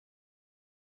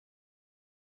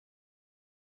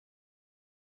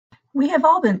We have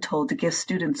all been told to give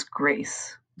students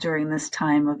grace during this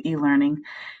time of e-learning.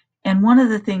 And one of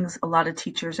the things a lot of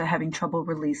teachers are having trouble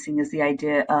releasing is the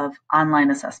idea of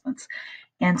online assessments.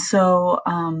 And so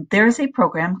there's a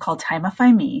program called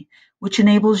Timify Me, which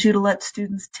enables you to let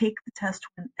students take the test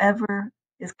whenever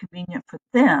is convenient for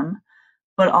them,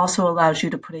 but also allows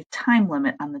you to put a time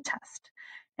limit on the test.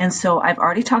 And so I've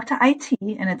already talked to IT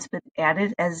and it's been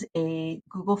added as a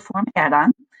Google Form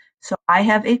add-on. So I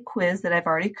have a quiz that I've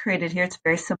already created here. It's a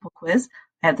very simple quiz.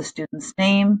 I have the student's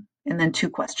name and then 2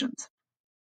 questions.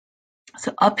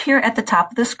 So up here at the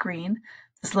top of the screen,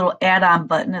 this little add-on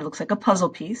button, it looks like a puzzle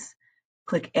piece.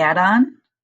 Click add-on,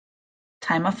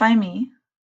 Timify Me,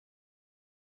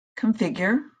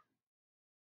 configure.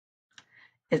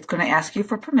 It's going to ask you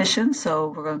for permission. So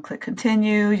we're going to click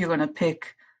continue. You're going to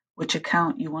pick which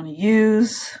account you want to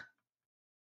use.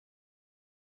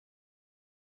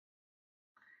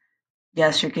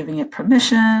 Yes, you're giving it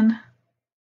permission.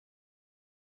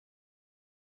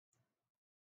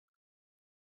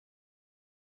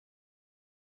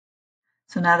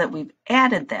 So now that we've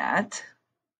added that,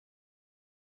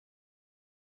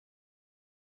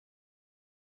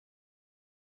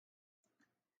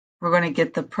 we're going to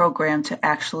get the program to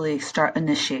actually start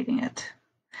initiating it.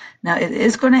 Now it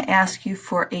is going to ask you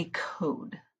for a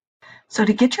code. So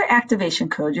to get your activation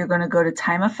code, you're going to go to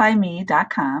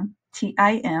timifyme.com,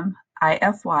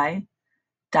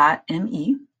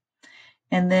 timify.me,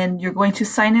 and then you're going to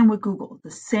sign in with Google,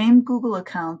 the same Google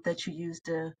account that you used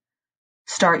to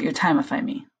start your Timify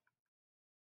Me.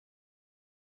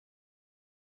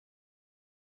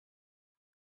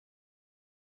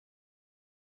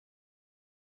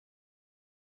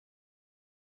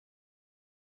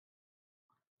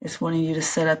 It's wanting you to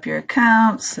set up your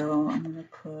account, so I'm going to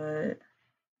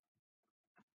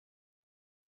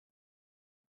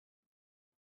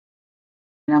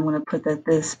put that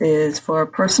this is for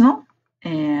personal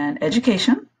and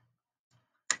education.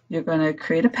 You're going to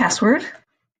create a password.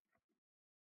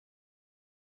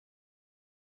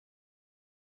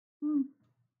 I'm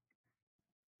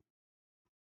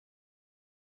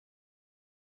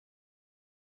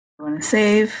going to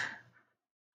save.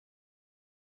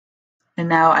 And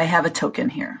now I have a token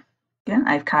here. Again,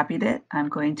 I've copied it. I'm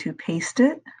going to paste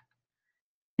it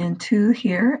into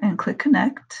here and click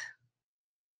connect.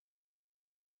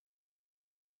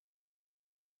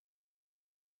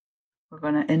 We're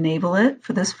going to enable it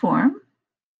for this form.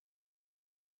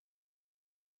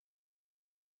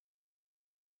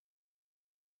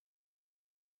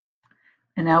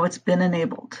 And now it's been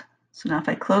enabled. So now if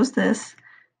I close this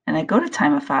and I go to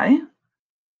Timify,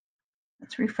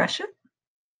 let's refresh it.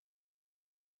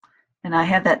 And I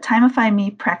have that Timify Me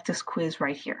practice quiz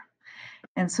right here.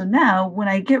 And so now when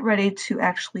I get ready to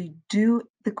actually do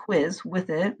the quiz with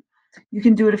it, you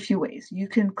can do it a few ways. You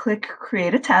can click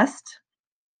create a test,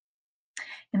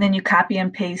 and then you copy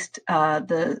and paste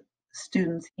the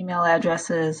students' email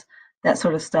addresses, that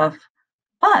sort of stuff.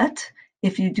 But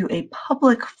if you do a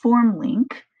public form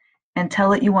link and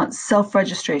tell it you want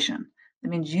self-registration, that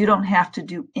means you don't have to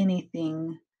do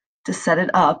anything to set it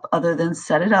up other than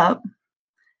set it up.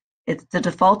 The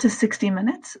default is 60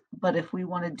 minutes, but if we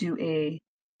want to do a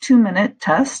 2-minute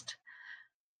test,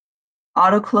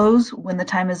 auto close when the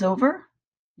time is over,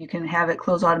 you can have it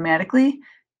close automatically.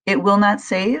 It will not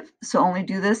save, so only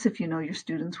do this if you know your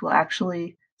students will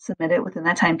actually submit it within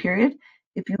that time period.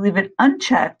 If you leave it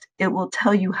unchecked, it will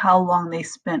tell you how long they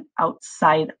spent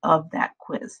outside of that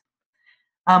quiz.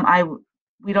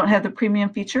 We don't have the premium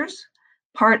features.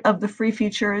 Part of the free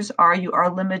features are you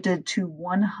are limited to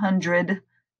 100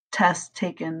 tests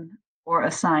taken or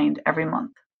assigned every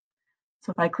month.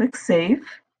 So if I click save,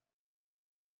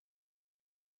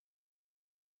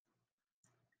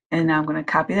 and now I'm going to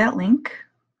copy that link,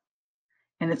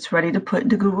 and it's ready to put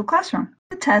into Google Classroom.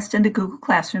 The test into Google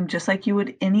Classroom just like you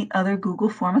would any other Google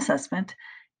form assessment,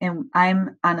 and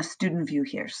I'm on a student view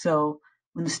here. So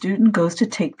when the student goes to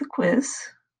take the quiz,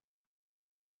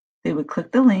 they would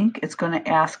click the link. It's going to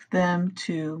ask them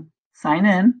to sign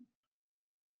in,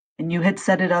 and you had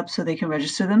set it up so they can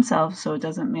register themselves, so it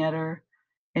doesn't matter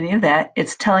any of that.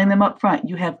 It's telling them up front,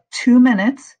 you have 2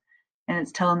 minutes, and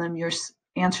it's telling them your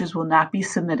answers will not be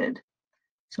submitted.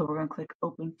 So we're going to click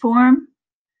open form.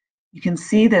 You can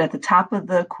see that at the top of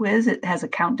the quiz, it has a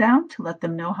countdown to let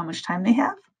them know how much time they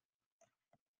have.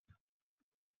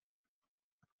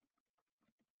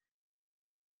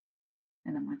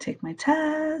 And I'm going to take my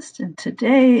test, and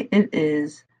today it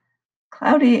is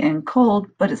cloudy and cold,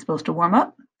 but it's supposed to warm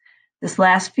up. This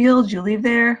last field you leave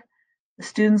there. The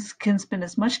students can spend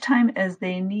as much time as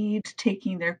they need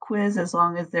taking their quiz as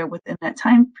long as they're within that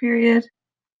time period.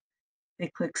 They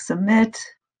click submit,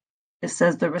 it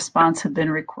says the response had been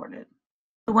recorded.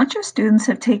 So once your students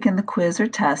have taken the quiz or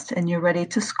test and you're ready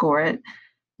to score it,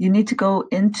 you need to go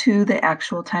into the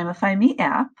actual Timify Me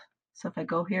app. So if I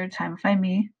go here to Timify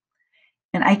Me,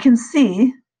 and I can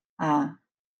see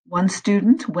one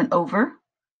student went over,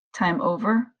 time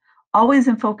over, always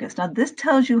in focus. Now this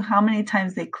tells you how many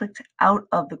times they clicked out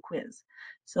of the quiz.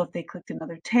 So if they clicked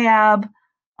another tab,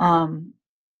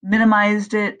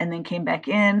 minimized it, and then came back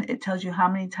in, it tells you how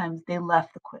many times they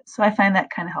left the quiz. So I find that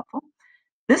kind of helpful.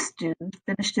 This student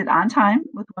finished it on time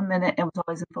with 1 minute and was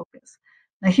always in focus.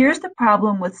 Now here's the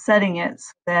problem with setting it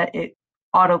so that it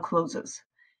auto closes.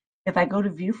 If I go to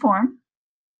View Form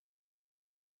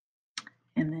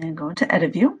and then go into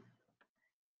Edit View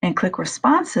and click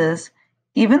Responses,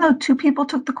 even though 2 people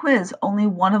took the quiz, only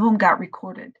one of them got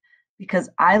recorded because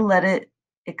I let it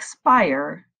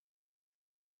expire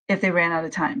if they ran out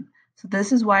of time. So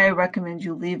this is why I recommend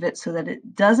you leave it so that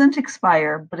it doesn't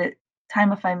expire, but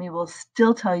Timify Me will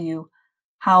still tell you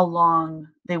how long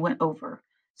they went over.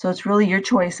 So it's really your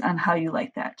choice on how you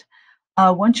like that.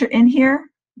 Once you're in here,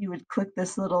 you would click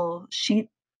this little sheet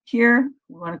here.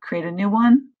 We want to create a new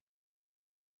one.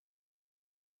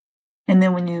 And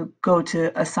then when you go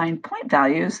to assign point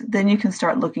values, then you can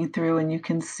start looking through and you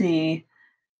can see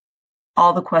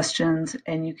all the questions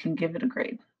and you can give it a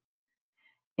grade.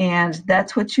 And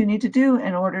that's what you need to do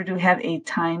in order to have a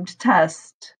timed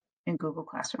test in Google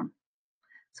Classroom.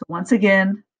 So once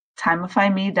again,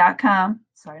 timifyme.com,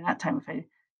 sorry, not Timify,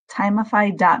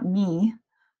 timify.me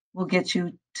will get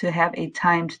you to have a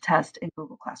timed test in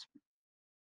Google Classroom.